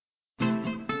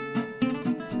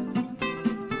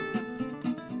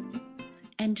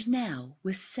And now,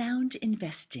 with Sound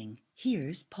Investing,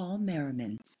 here's Paul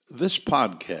Merriman. This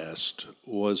podcast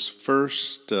was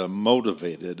first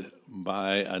motivated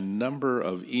by a number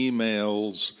of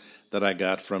emails that I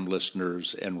got from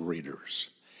listeners and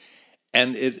readers.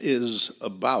 And it is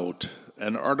about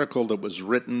an article that was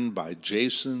written by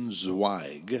Jason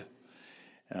Zweig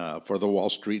for the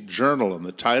Wall Street Journal. And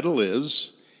the title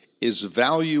is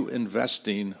Value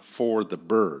Investing for the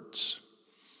Birds?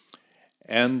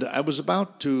 And I was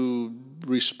about to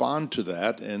respond to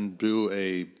that and do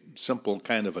a simple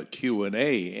kind of a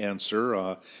Q&A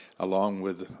answer along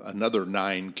with another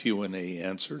 9 Q&A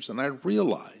answers. And I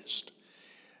realized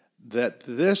that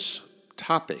this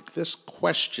topic, this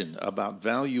question about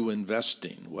value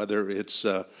investing, whether it's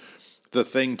the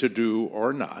thing to do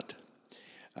or not,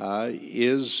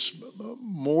 is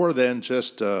more than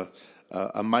just a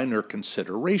minor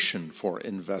consideration for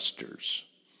investors.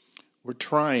 We're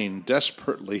trying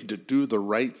desperately to do the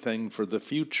right thing for the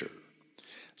future.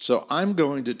 So I'm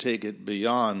going to take it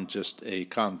beyond just a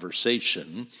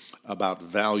conversation about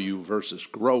value versus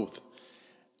growth,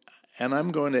 and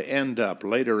I'm going to end up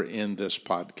later in this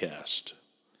podcast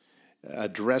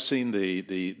addressing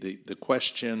the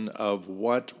question of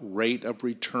what rate of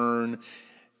return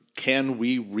can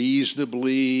we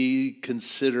reasonably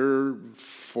consider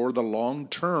for the long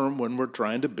term when we're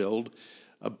trying to build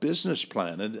a business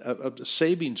plan, a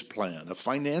savings plan, a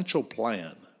financial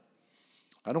plan.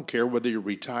 I don't care whether you're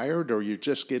retired or you're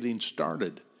just getting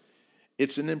started.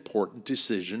 It's an important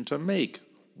decision to make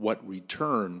what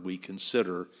return we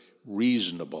consider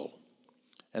reasonable.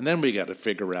 And then we got to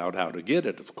figure out how to get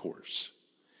it, of course.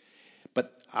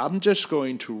 But I'm just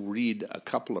going to read a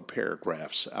couple of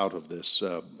paragraphs out of this.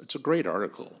 It's a great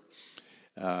article.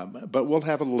 But we'll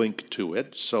have a link to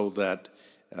it so that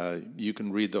you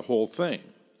can read the whole thing.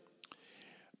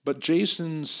 But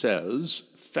Jason says,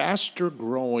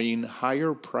 faster-growing,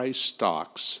 higher-priced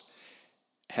stocks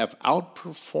have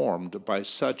outperformed by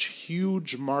such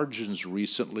huge margins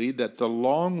recently that the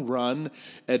long-run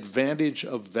advantage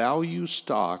of value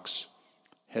stocks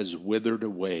has withered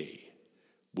away.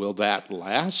 Will that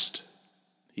last?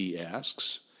 He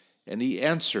asks, and he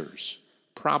answers,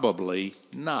 probably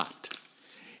not.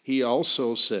 He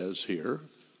also says here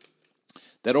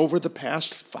that over the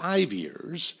past 5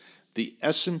 years, the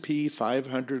S&P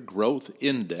 500 Growth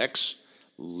Index,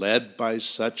 led by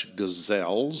such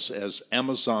gazelles as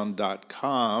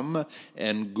Amazon.com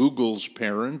and Google's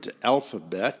parent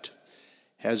Alphabet,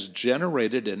 has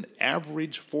generated an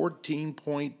average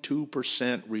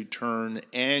 14.2% return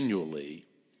annually.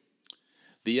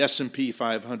 The S&P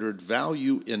 500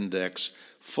 Value Index,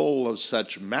 full of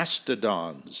such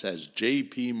mastodons as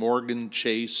J.P. Morgan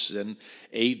Chase and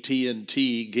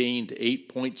AT&T, gained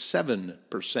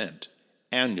 8.7%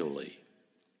 annually.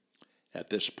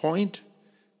 At this point,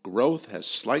 growth has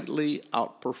slightly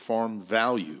outperformed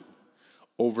value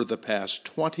over the past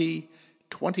 20,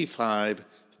 25,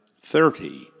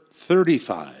 30,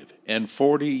 35, and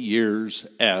 40 years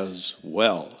as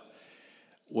well.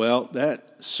 Well,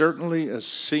 that certainly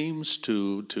seems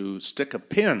to stick a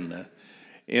pin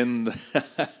in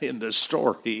the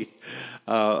story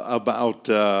about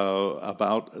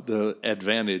the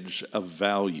advantage of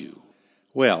value.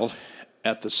 Well,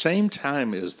 at the same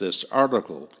time as this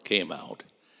article came out,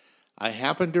 I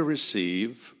happened to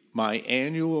receive my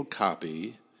annual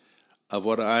copy of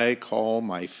what I call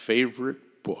my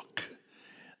favorite book,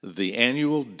 the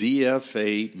annual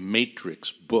DFA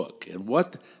Matrix book. And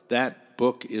what that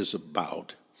book is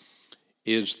about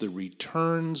is the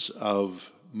returns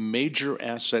of major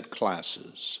asset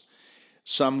classes,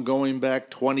 some going back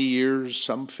 20 years,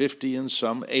 some 50, and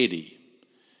some 80.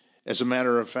 As a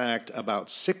matter of fact,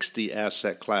 about 60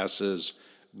 asset classes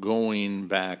going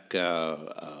back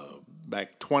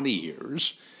 20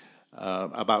 years,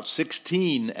 about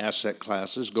 16 asset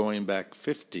classes going back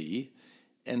 50,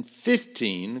 and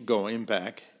 15 going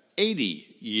back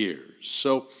 80 years.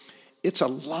 So it's a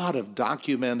lot of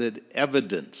documented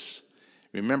evidence.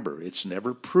 Remember, it's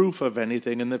never proof of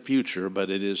anything in the future,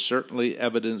 but it is certainly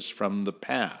evidence from the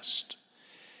past.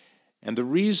 And the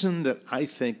reason that I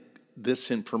think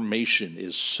this information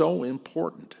is so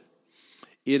important,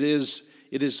 it is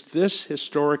this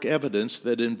historic evidence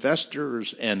that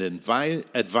investors and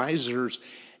advisors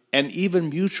and even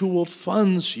mutual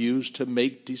funds use to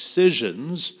make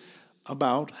decisions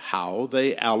about how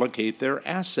they allocate their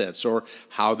assets or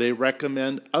how they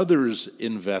recommend others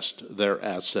invest their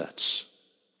assets.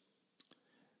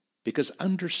 Because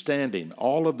understanding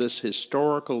all of this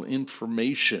historical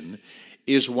information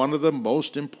is one of the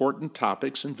most important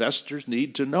topics investors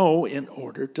need to know in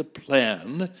order to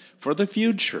plan for the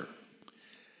future.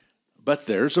 But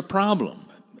there's a problem,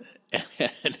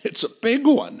 and it's a big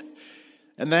one.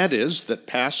 And that is that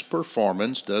past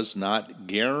performance does not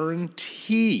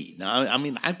guarantee. Now, I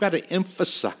mean, I've got to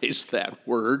emphasize that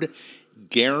word,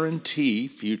 guarantee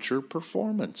future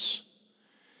performance.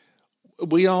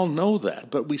 We all know that,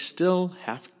 but we still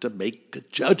have to make a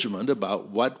judgment about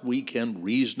what we can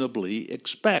reasonably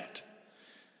expect.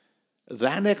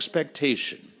 That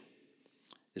expectation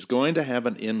is going to have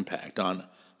an impact on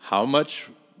how much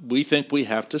we think we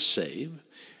have to save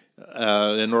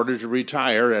in order to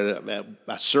retire at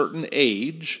a certain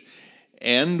age,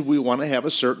 and we want to have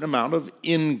a certain amount of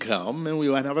income, and we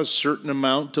want to have a certain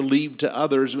amount to leave to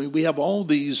others. I mean, we have all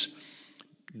these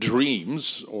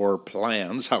dreams or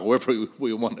plans, however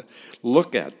we want to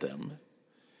look at them.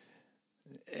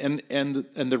 And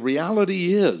the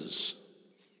reality is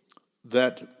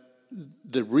that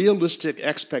the realistic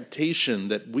expectation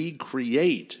that we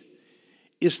create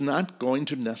is not going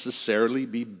to necessarily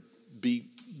be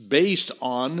based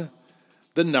on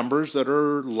the numbers that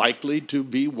are likely to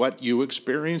be what you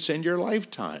experience in your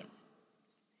lifetime.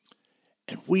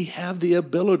 And we have the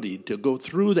ability to go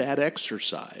through that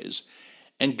exercise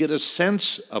and get a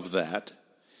sense of that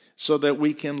so that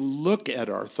we can look at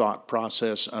our thought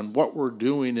process on what we're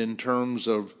doing in terms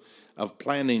of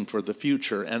planning for the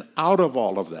future. And out of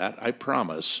all of that, I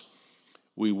promise,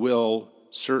 we will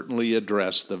certainly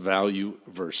address the value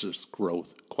versus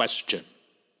growth question.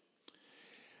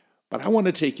 But I want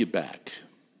to take you back.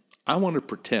 I want to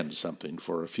pretend something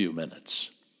for a few minutes.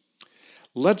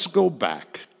 Let's go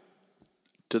back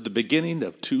to the beginning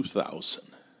of 2000,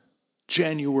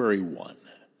 January 1.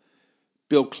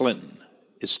 Bill Clinton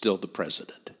is still the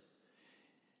president.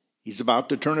 He's about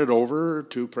to turn it over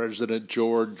to President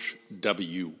George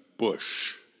W.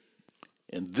 Bush.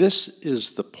 And this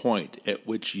is the point at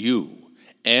which you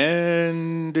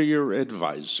and your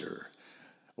advisor,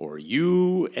 or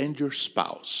you and your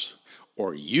spouse,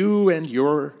 or you and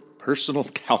your personal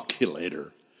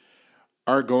calculator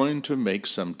are going to make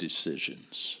some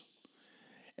decisions.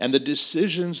 And the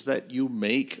decisions that you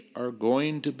make are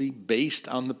going to be based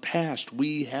on the past.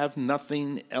 We have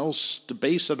nothing else to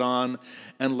base it on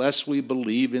unless we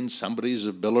believe in somebody's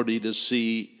ability to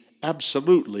see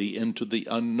absolutely into the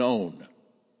unknown.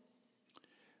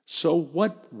 So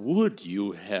what would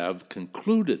you have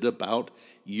concluded about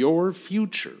your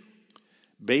future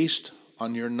based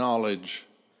on your knowledge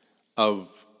of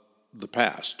the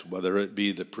past, whether it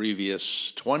be the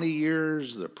previous 20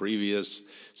 years, the previous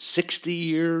 60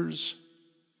 years?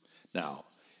 Now,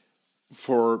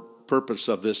 for purpose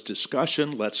of this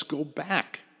discussion, let's go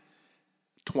back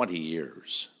 20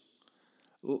 years.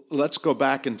 Let's go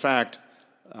back, in fact,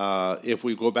 if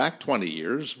we go back 20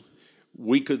 years,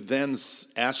 we could then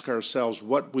ask ourselves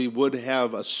what we would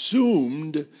have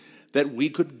assumed that we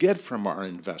could get from our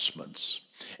investments.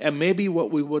 And maybe what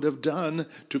we would have done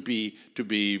to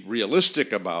be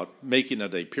realistic about making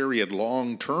it a period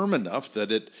long-term enough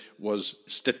that it was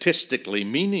statistically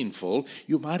meaningful,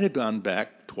 you might have gone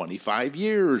back 25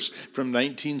 years, from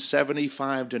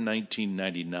 1975 to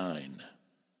 1999.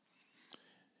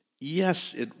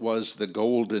 Yes, it was the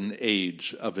golden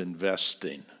age of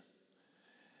investing.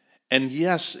 And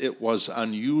yes, it was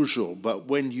unusual, but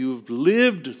when you've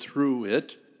lived through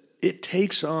it, it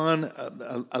takes on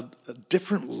a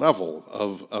different level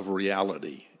of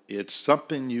reality. It's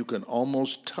something you can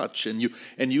almost touch, and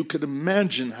you could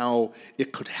imagine how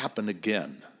it could happen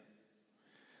again.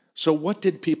 So what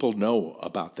did people know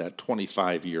about that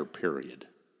 25-year period?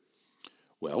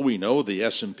 Well, we know the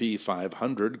S&P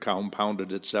 500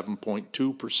 compounded at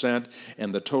 7.2%,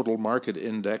 and the total market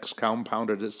index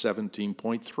compounded at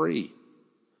 17.3%.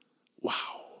 Wow.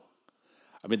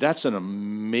 I mean, that's an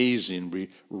amazing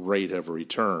rate of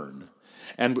return.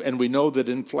 And we know that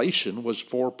inflation was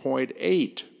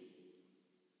 4.8%.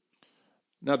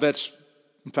 Now, that's,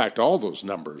 in fact, all those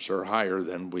numbers are higher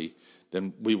than we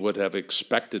would have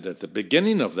expected at the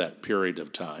beginning of that period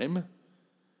of time.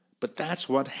 But that's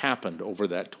what happened over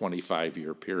that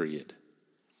 25-year period.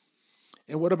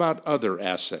 And what about other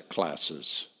asset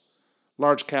classes?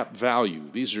 Large cap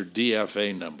value, these are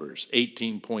DFA numbers,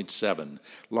 18.7.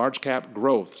 Large cap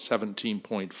growth,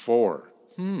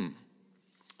 17.4.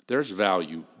 There's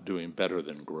value doing better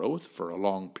than growth for a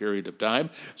long period of time.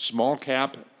 Small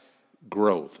cap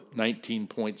growth,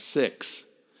 19.6.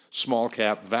 Small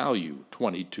cap value,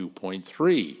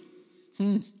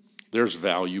 22.3. There's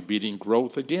value beating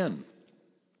growth again.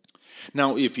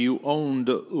 Now, if you owned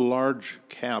large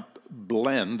cap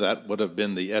blend, that would have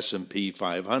been the S&P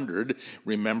 500.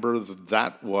 Remember,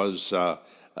 that was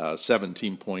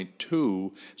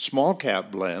 17.2. Small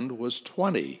cap blend was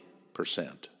 20%.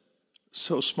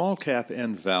 So small cap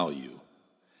and value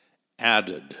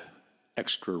added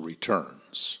extra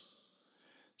returns.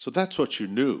 So that's what you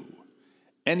knew.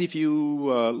 And if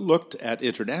you looked at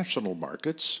international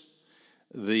markets,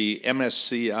 the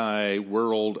MSCI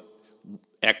World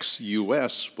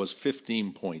ex-US was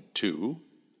 15.2.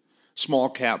 Small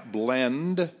cap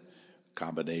blend,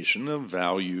 combination of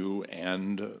value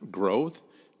and growth,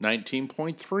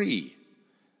 19.3.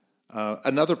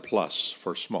 Another plus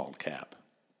for small cap.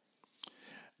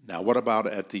 Now, what about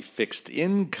at the fixed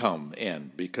income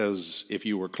end? Because if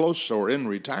you were close or in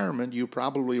retirement, you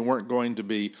probably weren't going to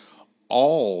be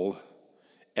all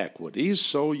equities,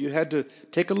 so you had to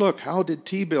take a look. How did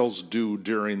T-bills do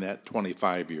during that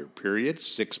 25-year period?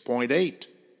 6.8.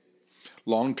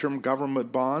 Long-term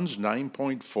government bonds,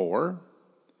 9.4.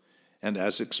 And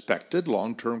as expected,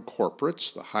 long-term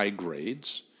corporates, the high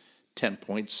grades,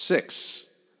 10.6.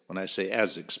 When I say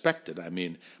as expected, I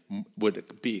mean would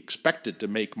it be expected to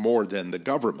make more than the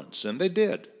governments, and they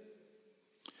did.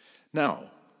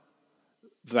 Now,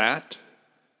 that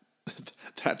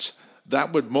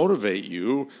would motivate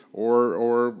you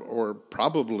or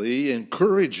probably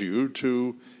encourage you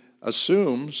to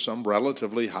assume some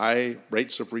relatively high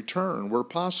rates of return were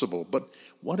possible. But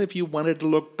what if you wanted to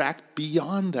look back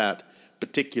beyond that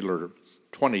particular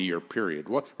 20-year period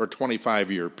or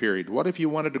 25-year period? What if you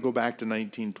wanted to go back to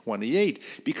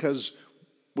 1928? Because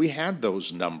we had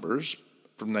those numbers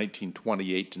from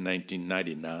 1928 to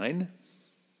 1999,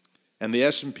 and the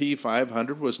S&P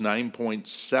 500 was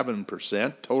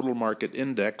 9.7%, total market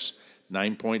index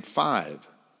 9.5.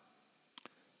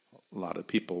 A lot of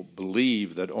people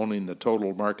believe that owning the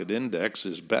total market index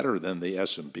is better than the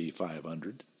S&P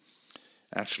 500.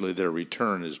 Actually, their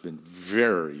return has been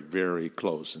very, very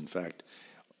close. In fact,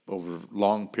 over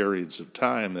long periods of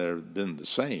time, they've been the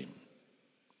same.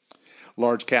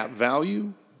 Large cap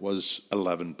value was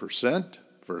 11%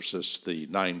 versus the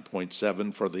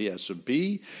 9.7 for the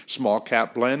S&P. Small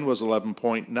cap blend was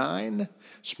 11.9.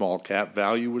 Small cap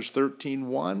value was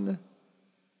 13.1.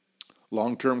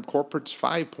 Long-term corporates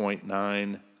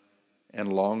 5.9,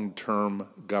 and long-term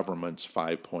governments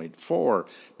 5.4.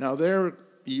 Now there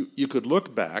you could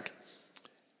look back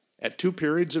at two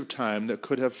periods of time that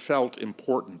could have felt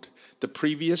important. The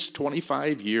previous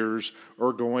 25 years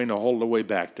or going all the way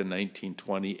back to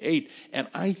 1928. And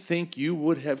I think you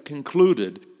would have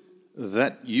concluded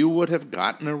that you would have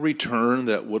gotten a return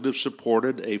that would have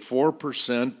supported a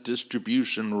 4%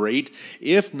 distribution rate,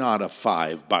 if not a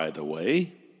 5, by the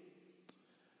way.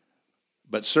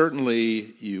 But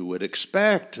certainly you would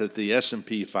expect that the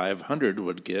S&P 500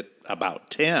 would get about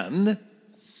 10,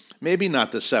 maybe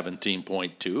not the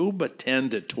 17.2, but 10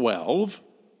 to 12.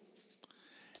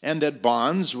 And that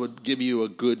bonds would give you a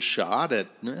good shot at,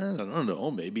 I don't know,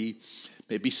 maybe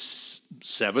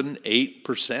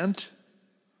 7-8%.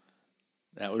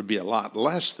 That would be a lot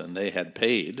less than they had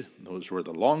paid. Those were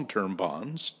the long-term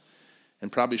bonds.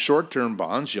 And probably short-term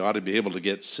bonds, you ought to be able to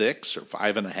get 6 or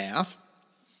 5.5.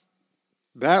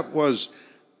 That was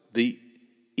the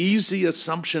easy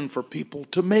assumption for people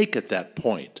to make at that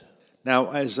point.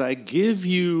 Now, as I give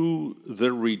you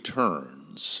the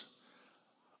returns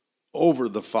over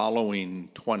the following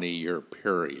 20-year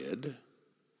period,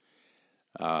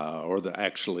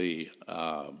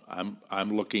 I'm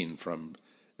looking from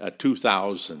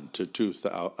 2000 to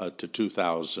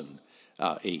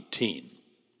 2018,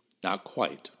 not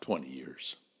quite 20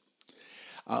 years.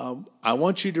 I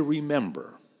want you to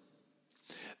remember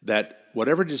that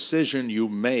whatever decision you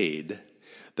made,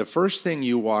 the first thing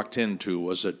you walked into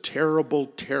was a terrible,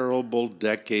 terrible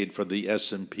decade for the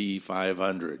S&P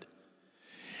 500.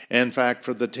 In fact,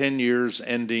 for the 10 years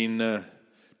ending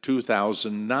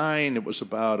 2009, it was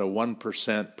about a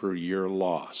 1% per year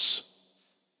loss.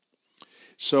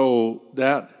 So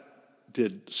that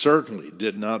certainly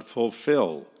did not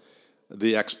fulfill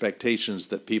the expectations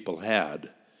that people had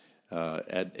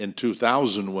in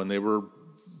 2000 when they were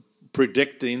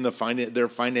predicting their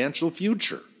financial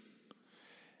future.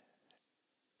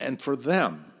 And for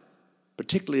them,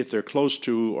 particularly if they're close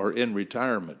to or in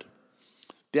retirement,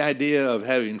 the idea of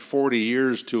having 40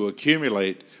 years to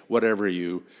accumulate whatever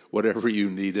you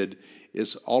needed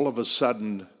is all of a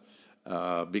sudden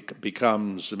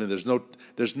becomes,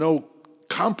 there's no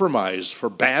compromise for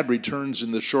bad returns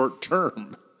in the short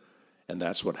term. And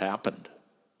that's what happened.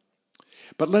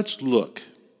 But let's look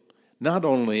not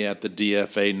only at the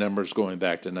DFA numbers going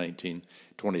back to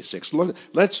 1926.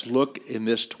 Let's look in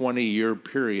this 20-year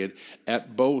period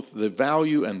at both the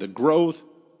value and the growth,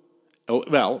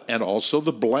 and also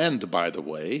the blend, by the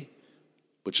way,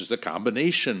 which is a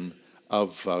combination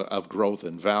of growth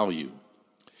and value.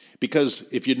 Because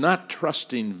if you're not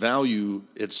trusting value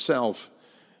itself,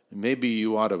 maybe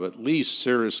you ought to at least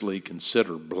seriously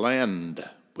consider blend,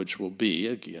 which will be,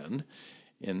 again,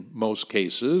 in most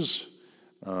cases,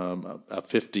 a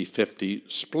 50-50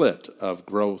 split of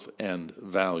growth and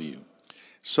value.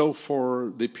 So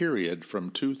for the period from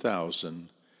 2000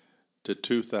 to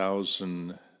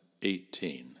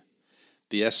 2018,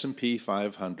 the S&P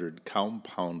 500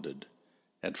 compounded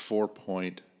at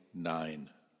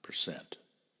 4.9%.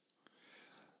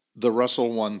 The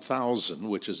Russell 1000,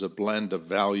 which is a blend of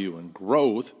value and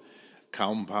growth,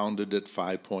 compounded at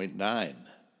 5.9.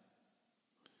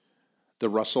 The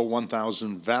Russell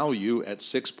 1000 value at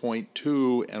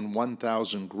 6.2 and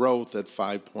 1000 growth at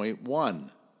 5.1.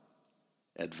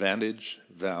 Advantage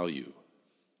value.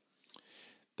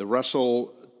 The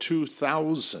Russell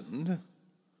 2000,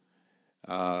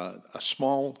 a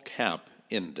small cap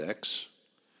index,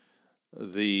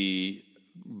 the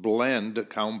blend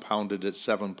compounded at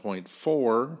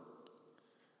 7.4.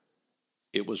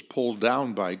 It was pulled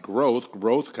down by growth.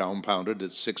 Growth compounded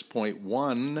at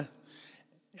 6.1,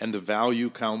 and the value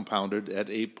compounded at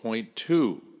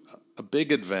 8.2, a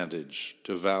big advantage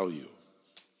to value.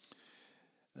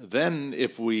 Then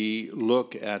if we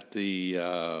look at the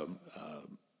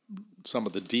some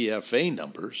of the DFA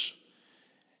numbers,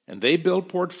 and they build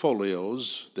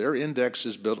portfolios, their index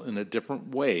is built in a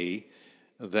different way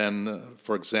than,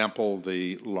 for example,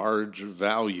 the large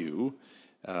value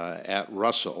at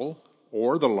Russell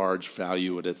or the large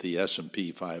value at the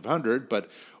S&P 500,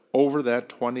 but over that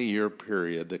 20-year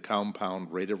period, the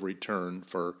compound rate of return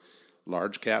for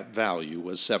large cap value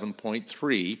was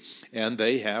 7.3, and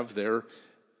they have their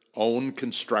own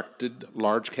constructed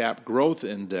large cap growth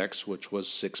index, which was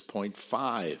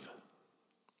 6.5.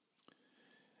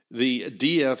 The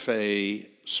DFA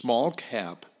small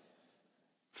cap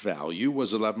value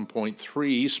was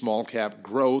 11.3, small cap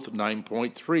growth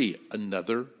 9.3,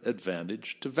 another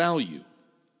advantage to value.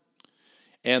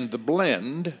 And the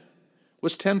blend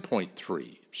was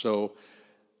 10.3. So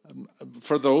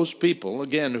for those people,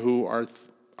 again, who are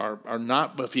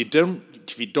not, if you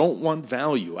don't want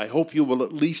value, I hope you will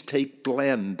at least take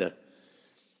blend,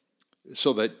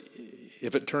 so that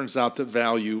if it turns out that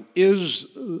value is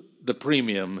the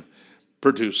premium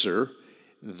producer,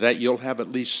 that you'll have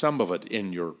at least some of it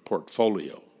in your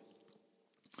portfolio.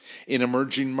 In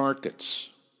emerging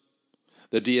markets,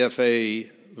 the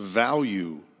DFA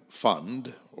value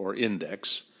fund or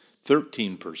index,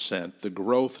 13%, the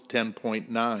growth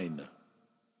 10.9%.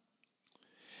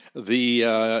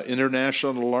 The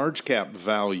international large cap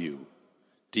value,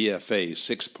 DFA,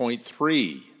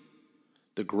 6.3%,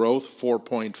 the growth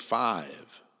 4.5%.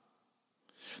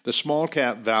 The small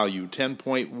cap value,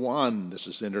 10.1%, this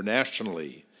is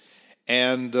internationally,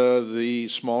 and the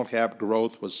small cap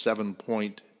growth was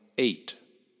 7.8%.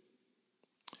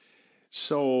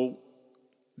 So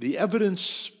the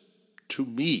evidence to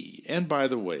me, and by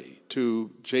the way,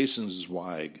 to Jason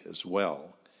Zweig as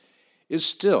well, is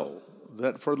still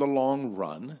that for the long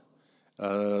run,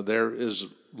 there is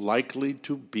likely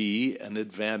to be an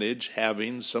advantage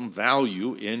having some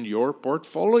value in your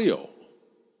portfolio.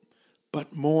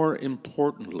 But more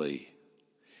importantly,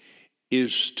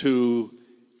 is to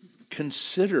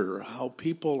consider how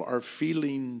people are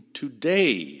feeling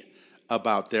today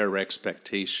about their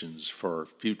expectations for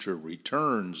future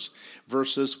returns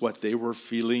versus what they were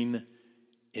feeling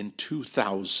in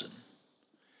 2000.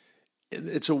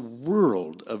 It's a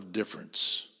world of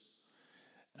difference.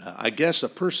 I guess a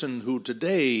person who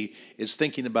today is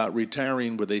thinking about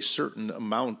retiring with a certain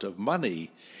amount of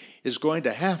money is going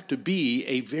to have to be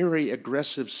a very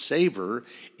aggressive saver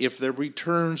if their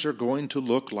returns are going to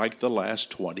look like the last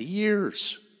 20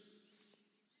 years.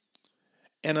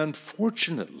 And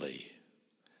unfortunately,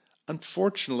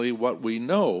 what we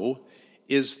know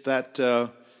is that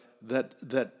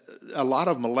that a lot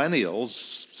of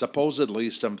millennials,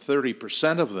 supposedly some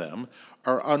 30% of them,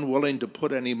 are unwilling to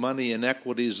put any money in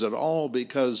equities at all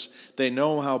because they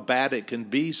know how bad it can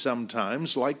be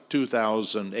sometimes, like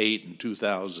 2008 and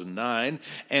 2009,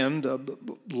 and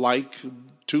like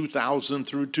 2000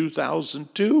 through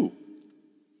 2002.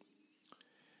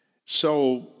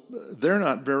 So they're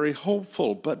not very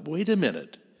hopeful. But wait a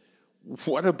minute.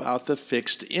 What about the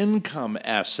fixed income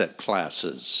asset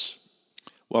classes?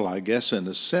 Well, I guess in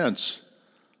a sense,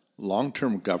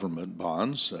 long-term government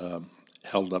bonds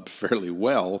held up fairly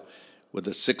well with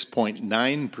a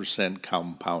 6.9%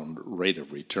 compound rate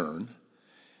of return,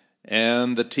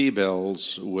 and the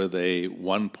T-bills with a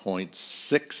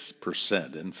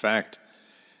 1.6%. In fact,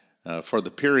 for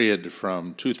the period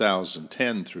from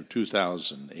 2010 through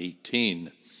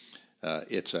 2018,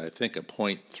 it's, I think, a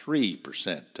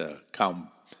 0.3%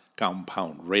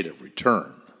 compound rate of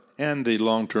return. And the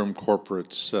long-term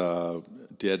corporates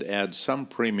did add some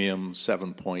premium,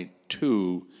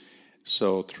 7.2,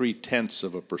 so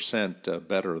 0.3%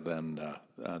 better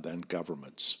than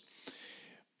governments.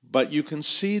 But you can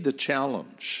see the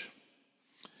challenge.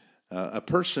 A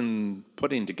person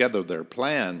putting together their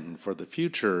plan for the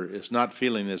future is not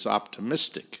feeling as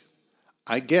optimistic.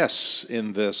 I guess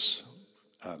in this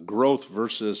growth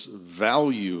versus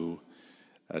value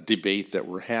debate that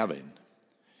we're having,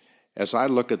 as I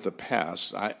look at the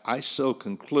past, I still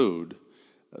conclude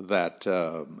that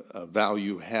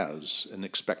value has an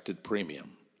expected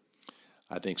premium.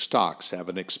 I think stocks have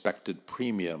an expected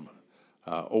premium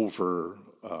over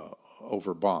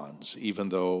bonds, even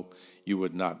though you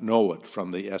would not know it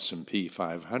from the S&P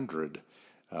 500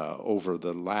 over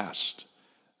the last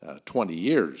 20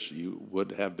 years. You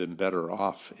would have been better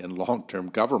off in long-term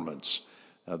governments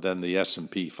than the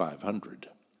S&P 500.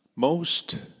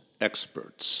 Most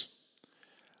experts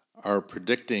are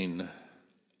predicting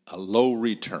low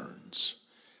returns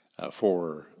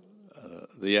for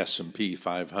the S&P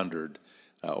 500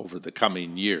 over the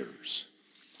coming years.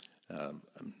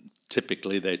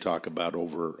 Typically, they talk about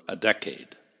over a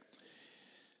decade.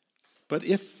 But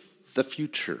if the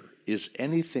future is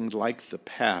anything like the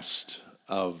past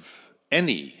of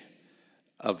any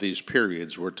of these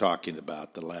periods we're talking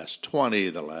about, the last 20,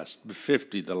 the last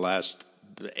 50, the last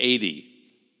 80,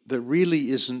 there really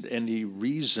isn't any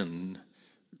reason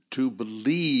to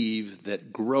believe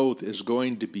that growth is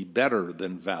going to be better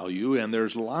than value, and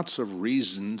there's lots of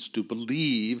reasons to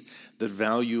believe that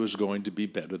value is going to be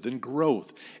better than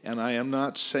growth. And I am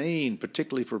not saying,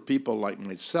 particularly for people like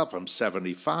myself, I'm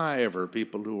 75, or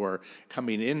people who are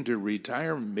coming into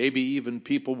retirement, maybe even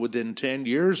people within 10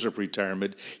 years of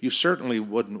retirement, you certainly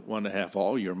wouldn't want to have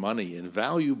all your money in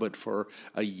value, but for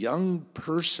a young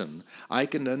person, I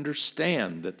can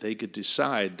understand that they could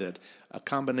decide that a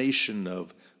combination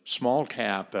of small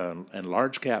cap and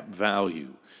large cap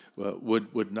value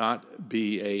would not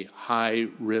be a high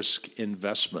risk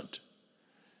investment.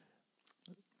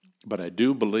 But I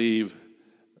do believe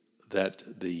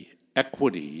that the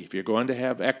equity, if you're going to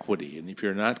have equity, and if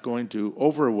you're not going to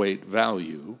overweight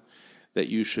value, that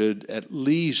you should at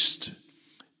least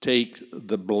take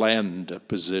the blend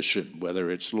position,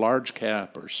 whether it's large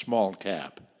cap or small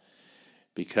cap,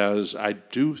 because I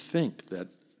do think that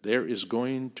there is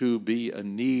going to be a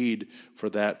need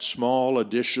for that small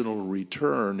additional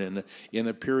return in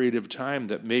a period of time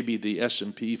that maybe the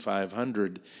S&P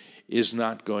 500 is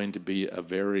not going to be a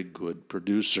very good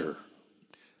producer.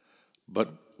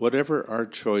 But whatever our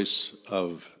choice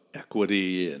of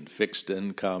equity and fixed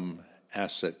income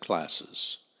asset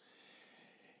classes,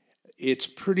 it's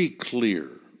pretty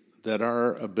clear that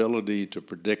our ability to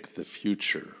predict the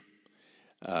future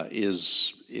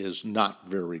is not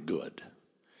very good.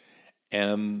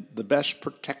 And the best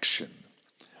protection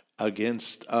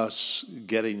against us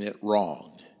getting it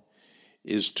wrong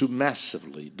is to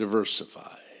massively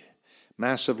diversify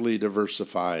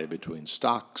between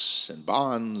stocks and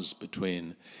bonds,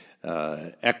 between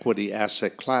equity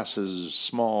asset classes,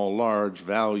 small, large,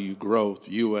 value, growth,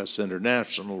 U.S.,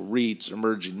 international, REITs,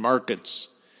 emerging markets,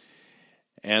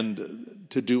 and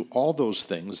to do all those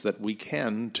things that we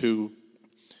can to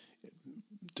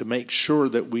make sure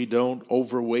that we don't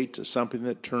overweight to something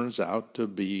that turns out to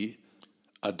be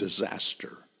a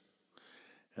disaster.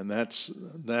 And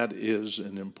that is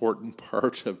an important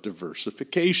part of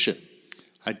diversification.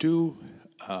 I do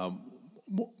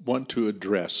want to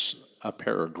address a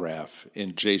paragraph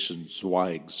in Jason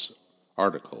Zweig's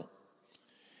article.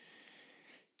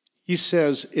 He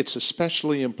says, it's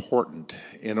especially important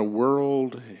in a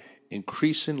world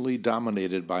increasingly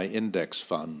dominated by index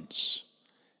funds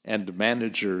and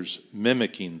managers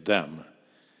mimicking them,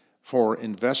 for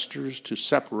investors to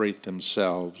separate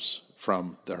themselves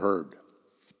from the herd.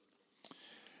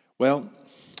 Well,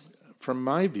 from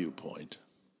my viewpoint,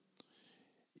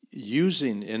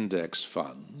 using index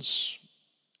funds,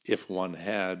 if one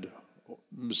had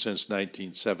since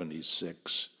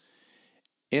 1976,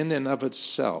 in and of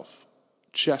itself,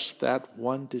 just that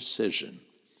one decision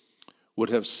would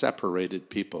have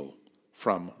separated people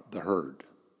from the herd.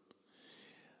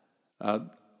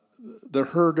 The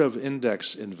herd of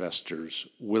index investors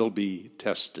will be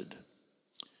tested.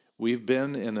 We've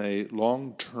been in a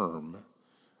long-term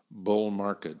bull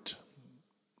market,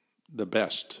 the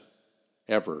best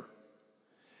ever.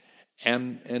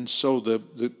 And so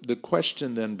the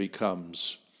question then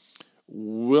becomes,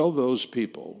 will those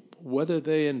people, whether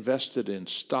they invested in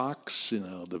stocks,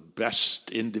 the best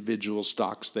individual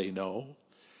stocks they know,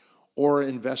 or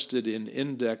invested in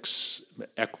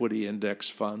equity index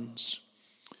funds,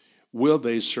 Will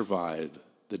they survive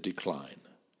the decline?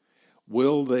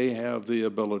 Will they have the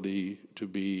ability to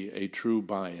be a true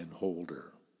buy and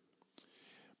holder?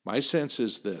 My sense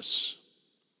is this,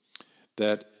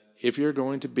 that if you're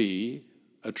going to be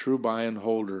a true buy and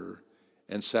holder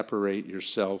and separate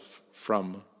yourself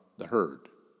from the herd,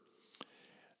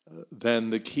 then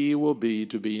the key will be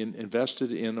to be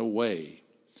invested in a way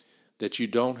that you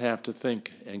don't have to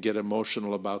think and get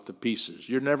emotional about the pieces.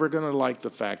 You're never going to like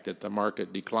the fact that the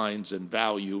market declines in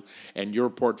value and your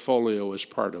portfolio is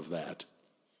part of that.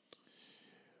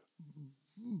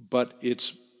 But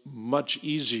it's much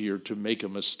easier to make a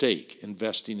mistake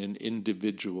investing in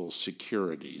individual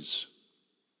securities.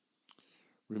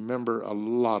 Remember, a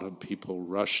lot of people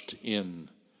rushed in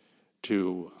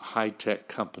to high-tech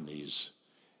companies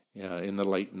in the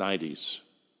late 90s.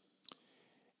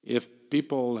 If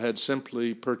people had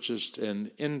simply purchased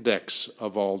an index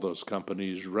of all those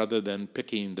companies rather than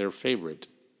picking their favorite,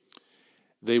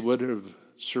 they would have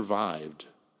survived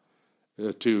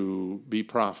to be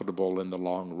profitable in the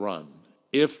long run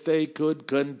if they could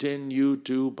continue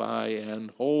to buy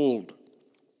and hold.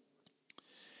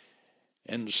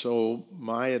 And so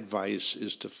my advice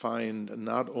is to find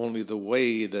not only the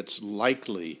way that's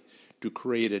likely to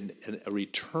create a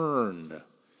return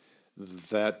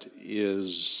that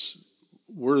is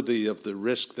worthy of the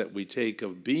risk that we take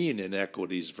of being in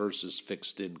equities versus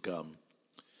fixed income,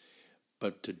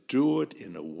 but to do it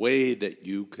in a way that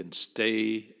you can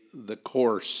stay the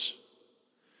course.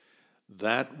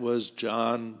 That was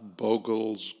John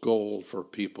Bogle's goal for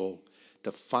people,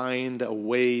 to find a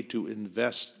way to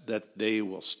invest that they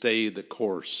will stay the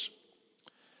course.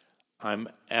 I'm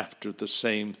after the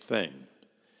same thing.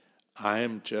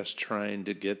 I'm just trying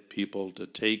to get people to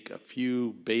take a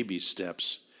few baby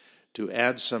steps to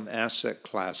add some asset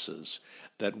classes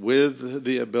that, with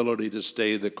the ability to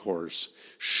stay the course,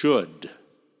 should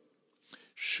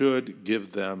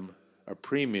give them a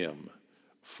premium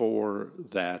for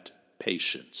that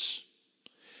patience.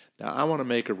 Now, I want to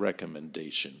make a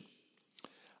recommendation.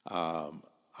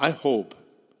 I hope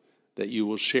that you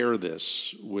will share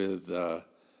this with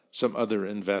some other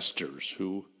investors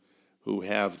who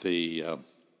have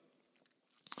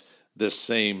this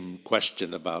same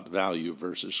question about value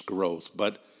versus growth,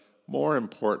 but more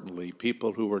importantly,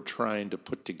 people who are trying to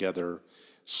put together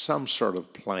some sort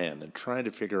of plan and trying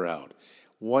to figure out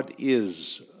what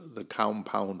is the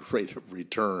compound rate of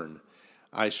return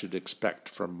I should expect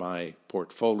from my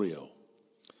portfolio.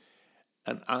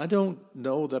 And I don't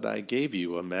know that I gave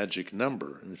you a magic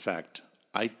number. In fact,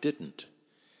 I didn't,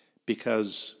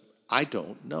 because I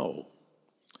don't know.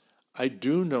 I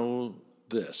do know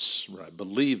this, or I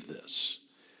believe this,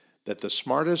 that the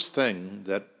smartest thing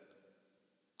that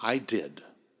I did,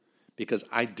 because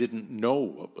I didn't know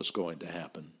what was going to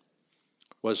happen,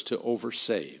 was to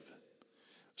oversave.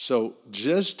 So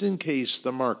just in case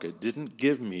the market didn't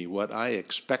give me what I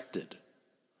expected,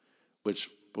 which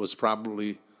was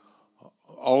probably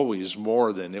always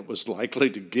more than it was likely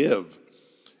to give,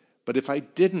 but if I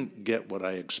didn't get what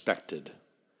I expected,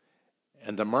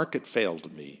 and the market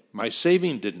failed me, my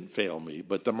saving didn't fail me,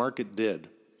 but the market did,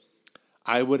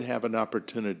 I would have an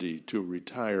opportunity to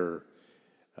retire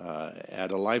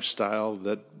at a lifestyle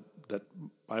that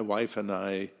my wife and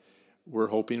I were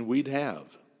hoping we'd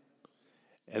have.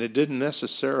 And it didn't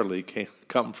necessarily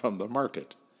come from the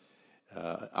market.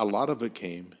 A lot of it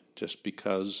came just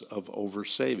because of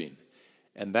oversaving.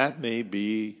 And that may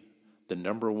be the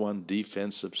number one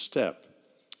defensive step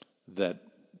that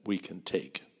we can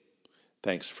take.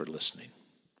 Thanks for listening.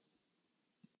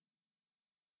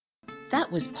 That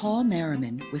was Paul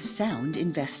Merriman with Sound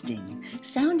Investing.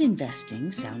 Sound Investing,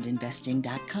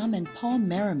 soundinvesting.com, and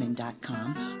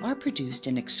paulmerriman.com are produced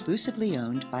and exclusively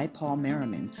owned by Paul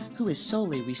Merriman, who is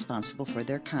solely responsible for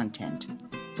their content.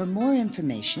 For more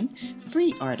information,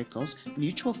 free articles,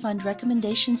 mutual fund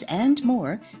recommendations, and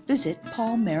more, visit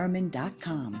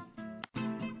paulmerriman.com.